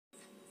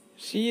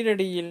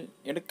ஷீரடியில்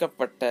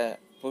எடுக்கப்பட்ட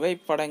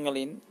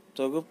புகைப்படங்களின்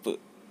தொகுப்பு.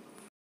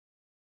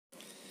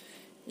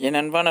 என்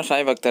அன்பான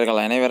சாய் பக்தர்கள்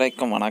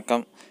அனைவருக்கும்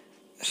வணக்கம்.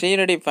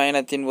 ஷீரடி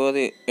பயணத்தின்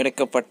போது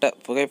எடுக்கப்பட்ட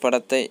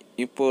புகைப்படத்தை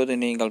இப்போது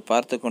நீங்கள்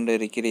பார்த்து கொண்டு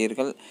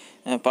இருக்கிறீர்கள்.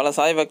 பல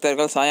சாய்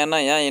பக்தர்கள், சாயண்ணா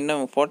ஏன்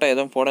இன்னும் ஃபோட்டோ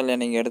எதுவும் போடலை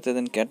நீங்கள்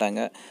எடுத்ததுன்னு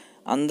கேட்டாங்க.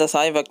 அந்த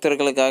சாய்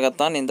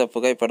பக்தர்களுக்காகத்தான் இந்த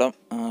புகைப்படம்.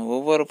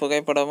 ஒவ்வொரு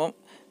புகைப்படமும்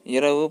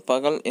இரவு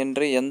பகல்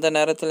என்று எந்த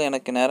நேரத்தில்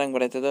எனக்கு நேரம்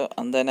கிடைத்ததோ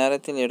அந்த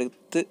நேரத்தில்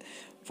எடுத்து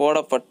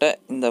போடப்பட்ட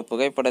இந்த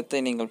புகைப்படத்தை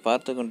நீங்கள்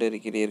பார்த்து கொண்டு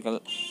இருக்கிறீர்கள்.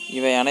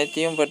 இவை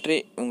அனைத்தையும் பற்றி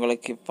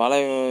உங்களுக்கு பல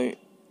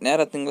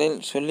நேரங்களில்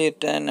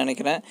சொல்லிட்டேன்னு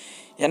நினைக்கிறேன்.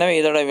 எனவே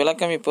இதோட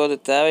விளக்கம் இப்போது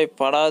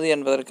தேவைப்படாது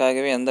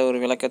என்பதற்காகவே எந்த ஒரு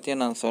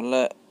விளக்கத்தையும் நான்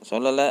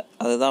சொல்லலை.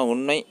 அதுதான்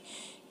உண்மை.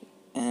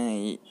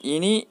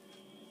 இனி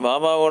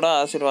பாபாவோட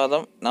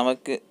ஆசீர்வாதம்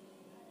நமக்கு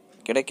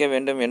கிடைக்க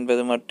வேண்டும்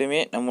என்பது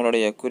மட்டுமே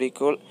நம்மளுடைய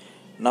குறிக்கோள்.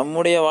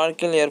 நம்முடைய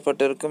வாழ்க்கையில்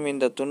ஏற்பட்டிருக்கும்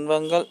இந்த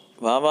துன்பங்கள்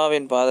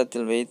பாபாவின்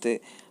பாதத்தில் வைத்து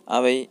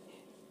அவை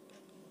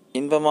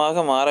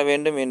இன்பமாக மாற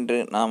வேண்டும் என்று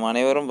நாம்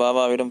அனைவரும்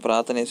பாபாவிடம்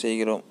பிரார்த்தனை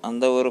செய்கிறோம்.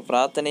 அந்த ஒரு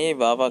பிரார்த்தனையை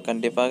பாபா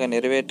கண்டிப்பாக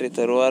நிறைவேற்றி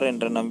தருவார்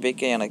என்ற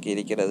நம்பிக்கை எனக்கு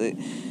இருக்கிறது.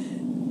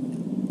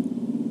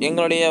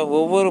 எங்களுடைய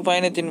ஒவ்வொரு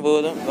பயணத்தின்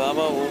போதும்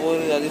பாபா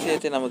ஒவ்வொரு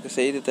அதிசயத்தை நமக்கு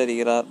செய்து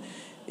தருகிறார்.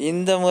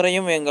 இந்த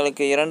முறையும்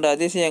எங்களுக்கு 2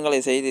 அதிசயங்களை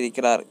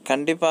செய்திருக்கிறார்.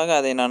 கண்டிப்பாக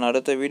அதை நான்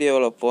அடுத்த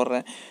வீடியோவில்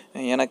போடுறேன்.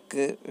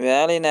 எனக்கு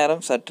வேலை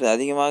நேரம் சற்று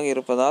அதிகமாக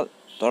இருப்பதால்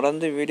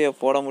தொடர்ந்து வீடியோ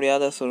போட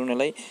முடியாத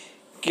சூழ்நிலை.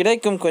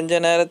 கிடைக்கும் கொஞ்ச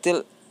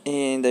நேரத்தில்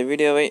இந்த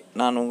வீடியோவை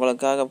நான்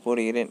உங்களுக்காக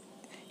போடுகிறேன்.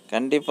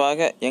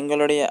 கண்டிப்பாக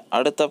எங்களுடைய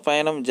அடுத்த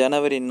பயணம்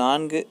ஜனவரி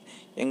 4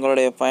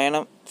 எங்களுடைய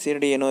பயணம்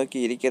ஷீரடியை நோக்கி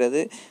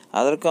இருக்கிறது.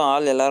 அதற்கும்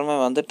ஆள் எல்லாருமே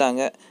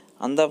வந்துட்டாங்க.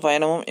 அந்த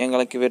பயணமும்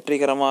எங்களுக்கு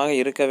வெற்றிகரமாக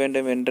இருக்க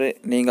வேண்டும் என்று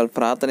நீங்கள்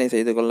பிரார்த்தனை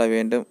செய்து கொள்ள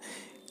வேண்டும்.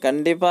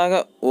 கண்டிப்பாக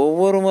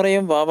ஒவ்வொரு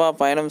முறையும் பாபா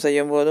பயணம்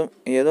செய்யும் போதும்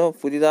ஏதோ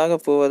புதிதாக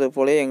போவது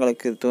போலே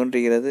எங்களுக்கு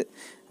தோன்றுகிறது.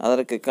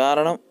 அதற்கு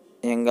காரணம்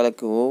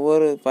எங்களுக்கு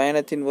ஒவ்வொரு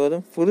பயணத்தின்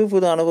போதும் புது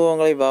புது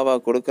அனுபவங்களை பாபா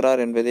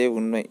கொடுக்கிறார் என்பதே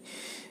உண்மை.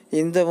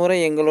 இந்த முறை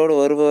எங்களோடு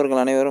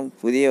வருபவர்கள் அனைவரும்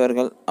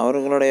புதியவர்கள்.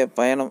 அவர்களுடைய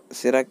பயணம்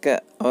சிறக்க,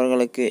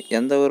 அவர்களுக்கு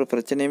எந்த ஒரு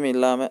பிரச்சனையும்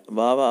இல்லாமல்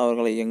பாபா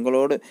அவர்களை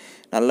எங்களோடு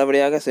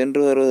நல்லபடியாக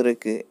சென்று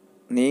வருவதற்கு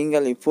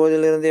நீங்கள்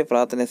இப்போதிலிருந்தே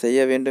பிரார்த்தனை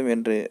செய்ய வேண்டும்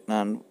என்று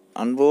நான்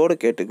அன்போடு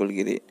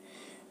கேட்டுக்கொள்கிறேன்.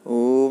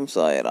 ஓம்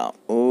சாய்ராம்,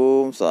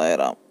 ஓம்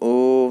சாய்ராம்,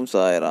 ஓம்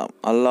சாய்ராம்.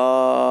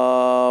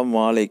 அல்லாஹ்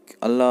மாலிக்,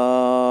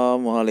 அல்லாஹ்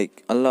மாலிக்,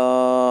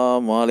 அல்லாஹ்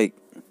மாலிக்.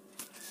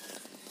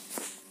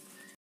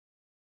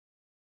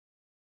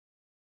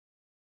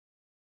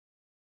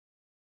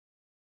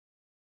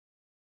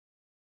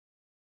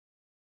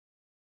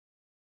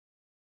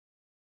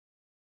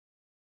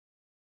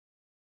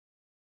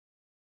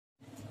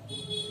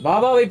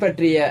 பாபாவை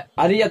பற்றிய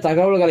அரிய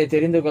தகவல்களை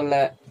தெரிந்து கொள்ள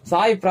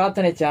சாய்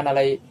பிரார்த்தனை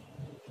சேனலை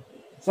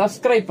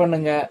சப்ஸ்கிரைப்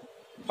பண்ணுங்க.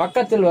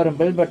 பக்கத்தில் வரும்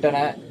பெல்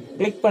பட்டனை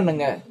கிளிக்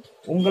பண்ணுங்க.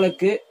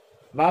 உங்களுக்கு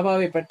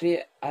பாபாவை பற்றிய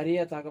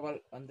அரிய தகவல்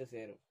வந்து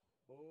சேரும்.